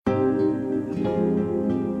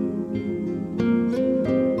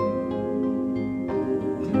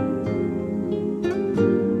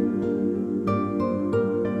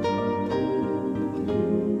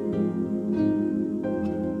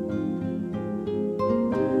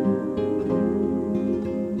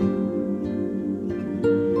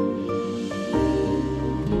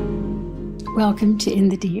Welcome to In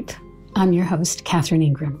the Deep. I'm your host, Catherine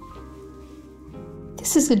Ingram.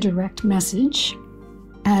 This is a direct message,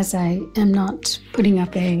 as I am not putting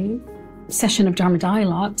up a session of Dharma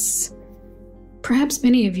Dialogues. Perhaps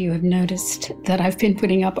many of you have noticed that I've been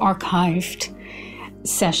putting up archived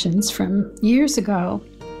sessions from years ago.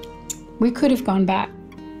 We could have gone back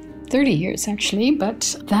 30 years, actually,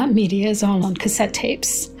 but that media is all on cassette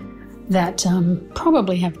tapes that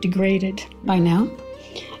probably have degraded by now.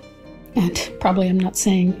 And probably I'm not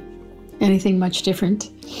saying anything much different.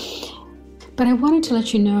 But I wanted to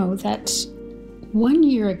let you know that 1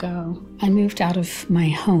 year ago, I moved out of my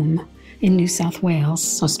home in New South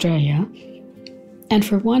Wales, Australia. And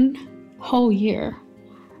for one whole year,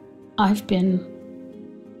 I've been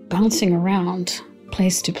bouncing around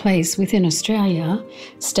place to place within Australia,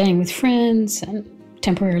 staying with friends and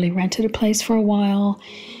temporarily rented a place for a while.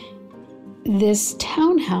 This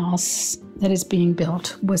townhouse that is being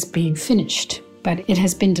built was being finished, but it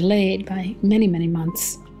has been delayed by many, many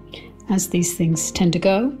months, as these things tend to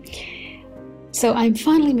go. So I'm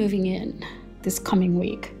finally moving in this coming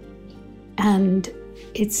week, and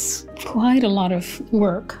it's quite a lot of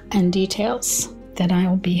work and details that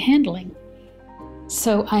I'll be handling.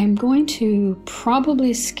 So I'm going to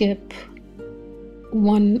probably skip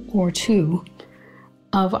one or two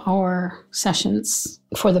of our sessions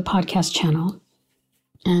for the podcast channel.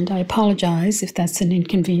 And I apologize if that's an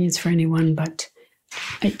inconvenience for anyone, but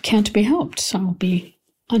it can't be helped. So I'll be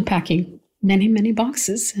unpacking many, many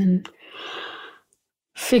boxes and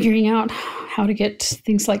figuring out how to get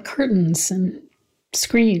things like curtains and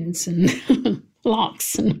screens and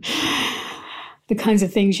locks and the kinds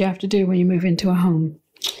of things you have to do when you move into a home.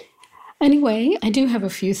 Anyway, I do have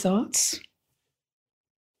a few thoughts.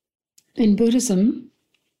 In Buddhism,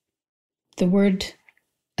 the word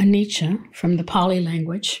anicca, from the Pali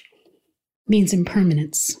language, means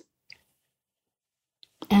impermanence.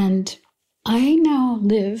 And I now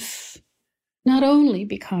live not only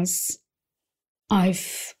because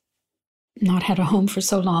I've not had a home for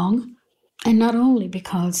so long, and not only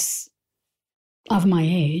because of my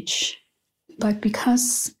age, but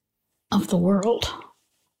because of the world.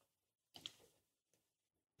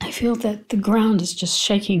 I feel that the ground is just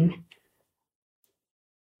shaking,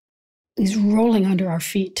 is rolling under our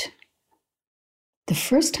feet. The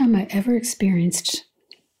first time I ever experienced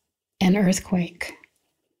an earthquake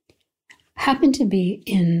happened to be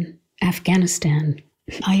in Afghanistan.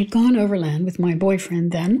 I had gone overland with my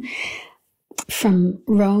boyfriend then, from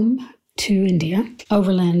Rome to India,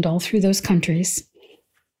 overland all through those countries.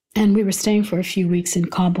 And we were staying for a few weeks in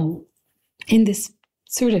Kabul, in this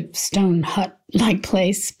sort of stone hut-like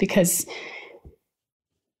place, because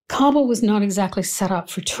Kabul was not exactly set up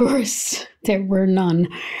for tourists. There were none.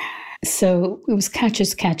 So it was catch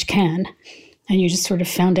as catch can. And you just sort of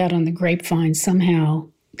found out on the grapevine somehow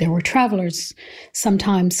there were travelers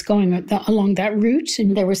sometimes going along that route.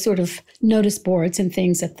 And there were sort of notice boards and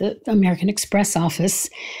things at the American Express office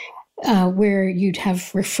where you'd have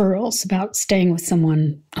referrals about staying with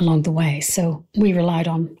someone along the way. So we relied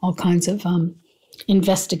on all kinds of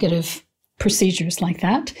investigative procedures like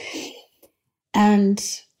that. And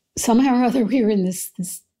somehow or other, we were in this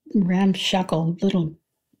ramshackle little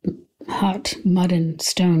hut, mud and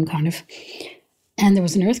stone kind of, and there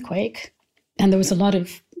was an earthquake, and there was a lot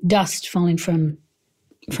of dust falling from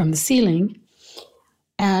the ceiling,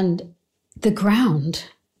 and the ground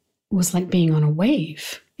was like being on a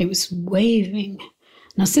wave. It was waving.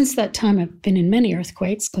 Now, since that time, I've been in many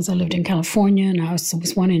earthquakes because I lived in California, and I was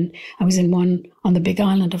in one on the Big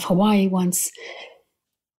Island of Hawaii once,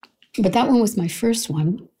 but that one was my first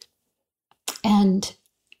one. And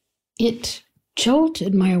it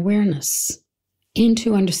jolted my awareness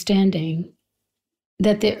into understanding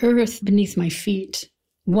that the earth beneath my feet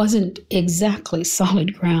wasn't exactly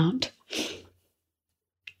solid ground.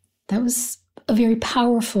 That was a very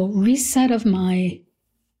powerful reset of my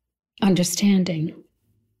understanding.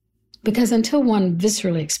 Because until one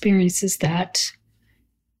viscerally experiences that,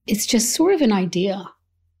 it's just sort of an idea.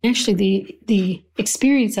 Actually, the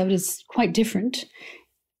experience of it is quite different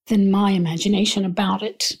than my imagination about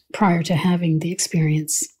it prior to having the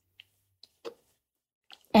experience.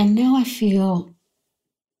 And now I feel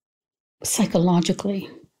psychologically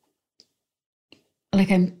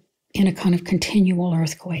like I'm in a kind of continual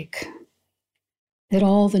earthquake. That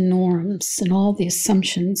all the norms and all the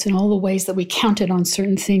assumptions and all the ways that we counted on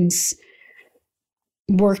certain things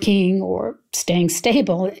working or staying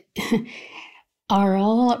stable are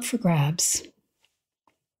all up for grabs.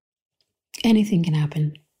 Anything can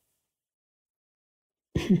happen.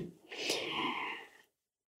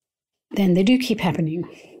 Then they do keep happening.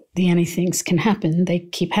 The anythings can happen. They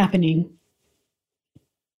keep happening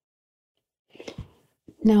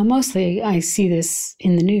Now, mostly I see this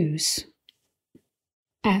in the news.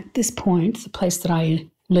 At this point, the place that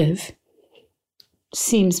I live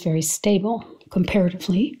seems very stable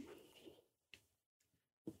comparatively.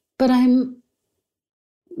 But I'm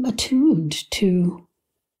attuned to,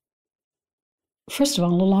 first of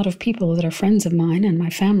all, a lot of people that are friends of mine and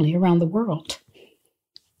my family around the world.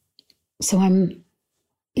 So I'm,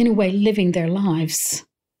 in a way, living their lives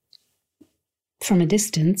from a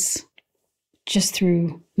distance, just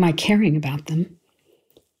through my caring about them.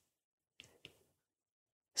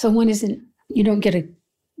 So you don't get a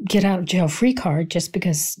get out of jail free card just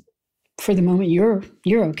because for the moment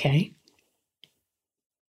you're okay.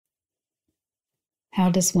 How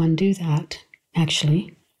does one do that,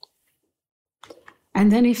 actually?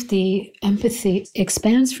 And then if the empathy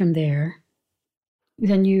expands from there,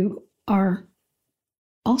 then you are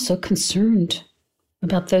also concerned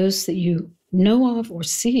about those that you know of or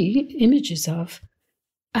see images of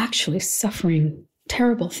actually suffering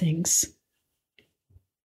terrible things.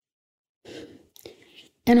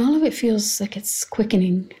 And all of it feels like it's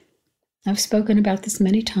quickening. I've spoken about this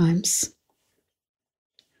many times.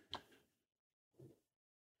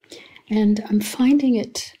 And I'm finding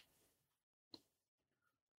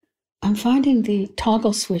the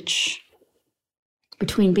toggle switch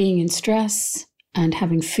between being in stress and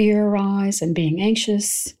having fear arise and being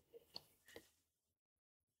anxious,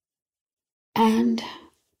 and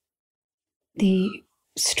the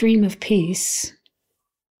stream of peace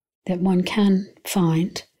that one can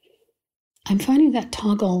find. I'm finding that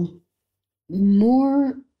toggle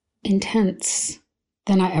more intense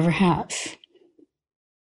than I ever have.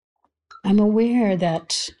 I'm aware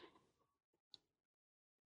that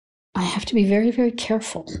I have to be very, very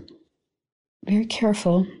careful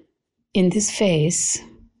in this phase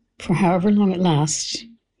for however long it lasts.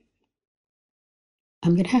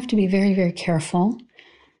 I'm going to have to be very, very careful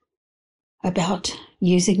about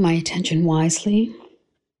using my attention wisely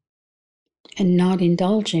and not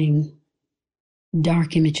indulging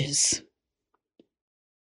dark images.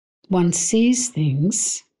 One sees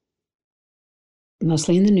things,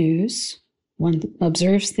 mostly in the news. One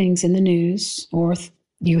observes things in the news, or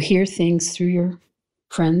you hear things through your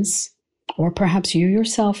friends, or perhaps you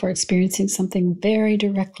yourself are experiencing something very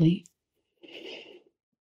directly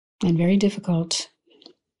and very difficult.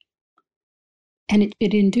 And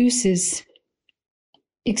it induces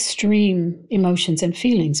extreme emotions and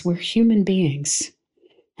feelings. We're human beings.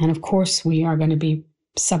 And of course, we are going to be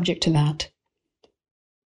subject to that.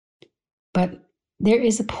 But there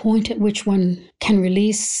is a point at which one can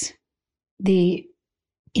release the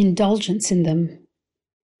indulgence in them,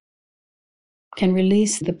 can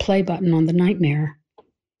release the play button on the nightmare.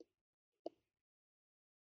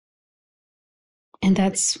 And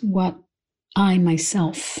that's what I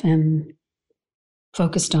myself am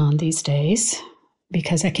focused on these days,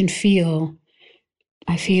 because I feel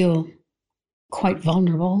quite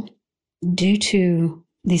vulnerable due to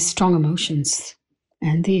these strong emotions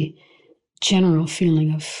and the general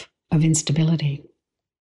feeling of instability.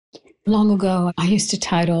 Long ago, I used to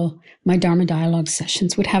title my Dharma Dialogue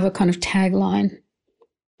sessions, would have a kind of tagline: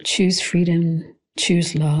 choose freedom,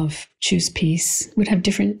 choose love, choose peace. Would have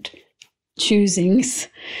different choosings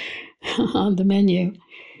on the menu.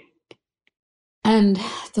 And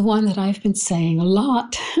the one that I've been saying a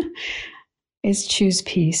lot is choose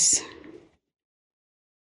peace.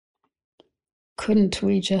 Couldn't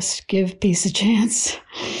we just give peace a chance?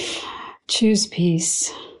 Choose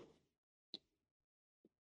peace.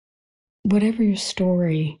 Whatever your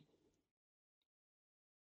story,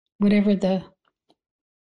 whatever the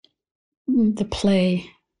play,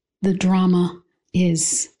 the drama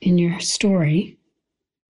is in your story,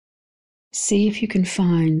 see if you can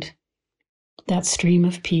find that stream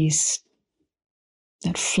of peace,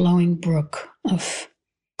 that flowing brook of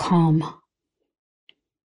calm.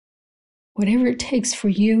 Whatever it takes for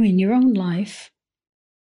you in your own life,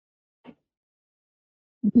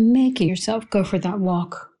 making yourself go for that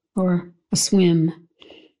walk or a swim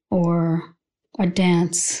or a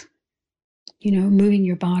dance, moving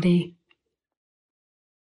your body.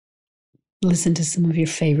 Listen to some of your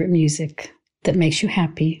favorite music that makes you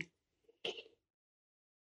happy.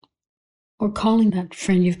 Or calling that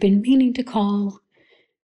friend you've been meaning to call,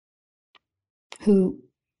 who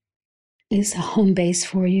is a home base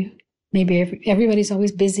for you. Maybe everybody's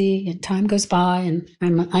always busy and time goes by, and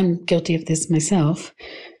I'm guilty of this myself.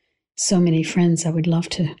 So many friends I would love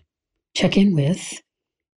to check in with.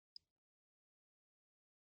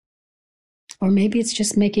 Or maybe it's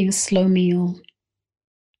just making a slow meal.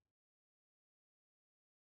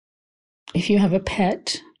 If you have a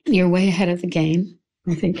pet, you're way ahead of the game.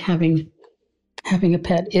 I think having Having a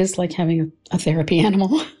pet is like having a therapy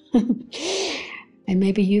animal. And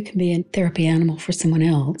maybe you can be a therapy animal for someone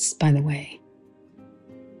else, by the way.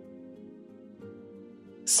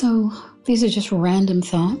 So these are just random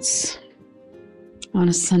thoughts on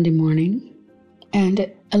a Sunday morning and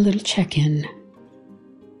a little check-in,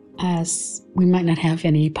 as we might not have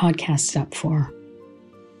any podcasts up for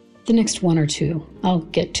the next one or two. I'll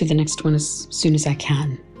get to the next one as soon as I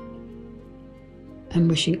can. I'm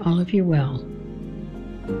wishing all of you well.